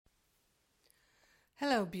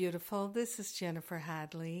Hello, beautiful. This is Jennifer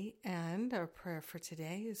Hadley, and our prayer for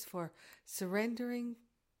today is for surrendering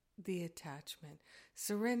the attachment,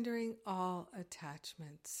 surrendering all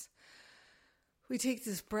attachments. We take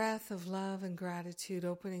this breath of love and gratitude,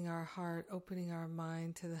 opening our heart, opening our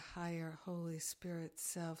mind to the higher Holy Spirit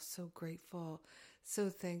self. So grateful, so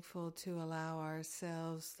thankful to allow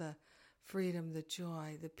ourselves the freedom, the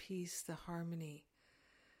joy, the peace, the harmony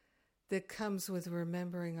that comes with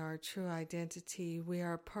remembering our true identity. We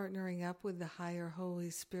are partnering up with the higher Holy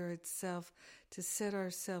Spirit self to set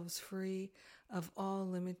ourselves free of all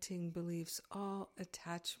limiting beliefs, all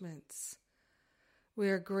attachments. We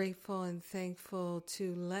are grateful and thankful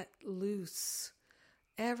to let loose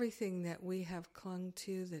everything that we have clung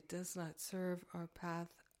to that does not serve our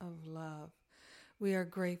path of love. We are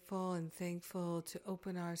grateful and thankful to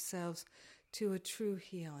open ourselves to a true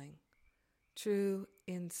healing, true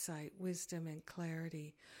insight, wisdom, and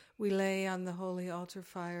clarity. We lay on the holy altar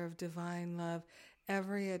fire of divine love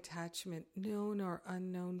every attachment, known or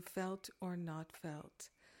unknown, felt or not felt,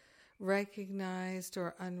 recognized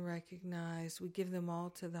or unrecognized. We give them all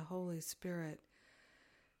to the Holy Spirit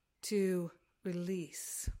to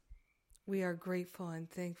release. We are grateful and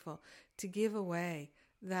thankful to give away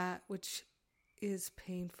that which is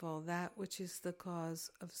painful, that which is the cause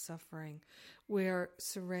of suffering. We're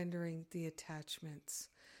surrendering the attachments.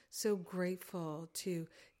 So grateful to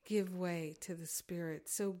give way to the Spirit.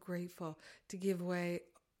 So grateful to give way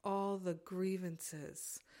all the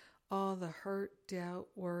grievances, all the hurt, doubt,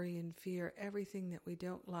 worry, and fear, everything that we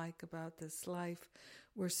don't like about this life.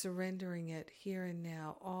 We're surrendering it here and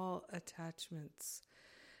now, all attachments.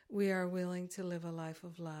 We are willing to live a life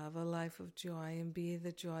of love, a life of joy, and be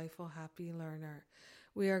the joyful, happy learner.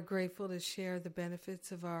 We are grateful to share the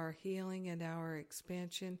benefits of our healing and our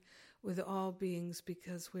expansion with all beings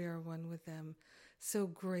because we are one with them. So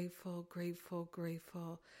grateful, grateful,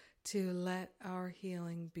 grateful to let our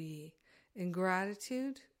healing be. In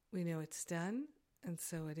gratitude, we know it's done, and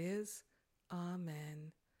so it is.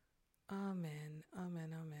 Amen. Amen.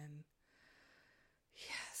 Amen. Amen.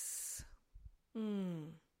 Yes.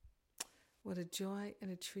 What a joy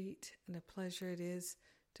and a treat and a pleasure it is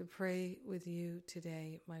to pray with you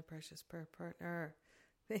today, my precious prayer partner.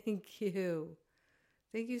 Thank you.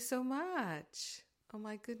 Thank you so much. Oh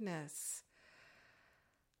my goodness.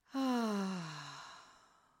 Yes.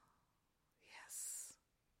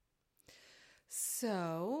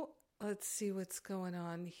 So let's see what's going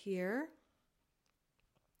on here.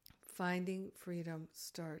 Finding freedom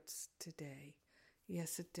starts today.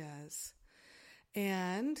 Yes, it does.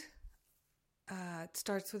 And it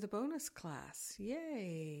starts with a bonus class.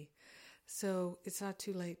 Yay. So it's not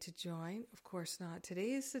too late to join. Of course not.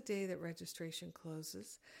 Today is the day that registration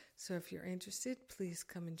closes. So if you're interested, please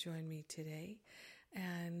come and join me today.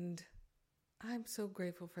 And I'm so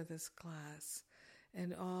grateful for this class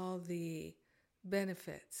and all the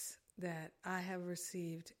benefits that I have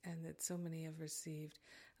received and that so many have received.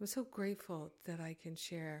 I'm so grateful that I can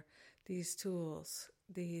share these tools,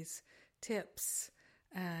 these tips,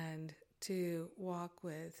 and to walk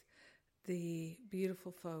with the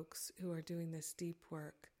beautiful folks who are doing this deep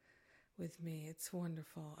work with me. It's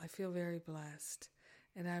wonderful. I feel very blessed,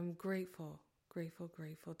 and I'm grateful, grateful,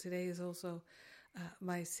 grateful. Today is also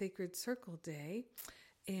my Sacred Circle Day,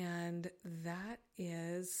 and that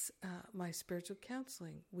is my spiritual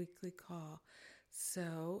counseling weekly call.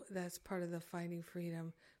 So that's part of the Finding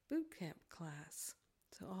Freedom Bootcamp class.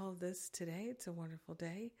 So all of this today, it's a wonderful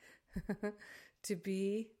day to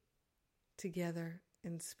be together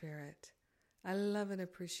in spirit. I love and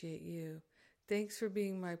appreciate you. Thanks for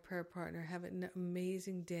being my prayer partner. Have an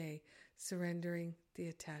amazing day surrendering the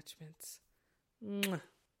attachments. Mwah.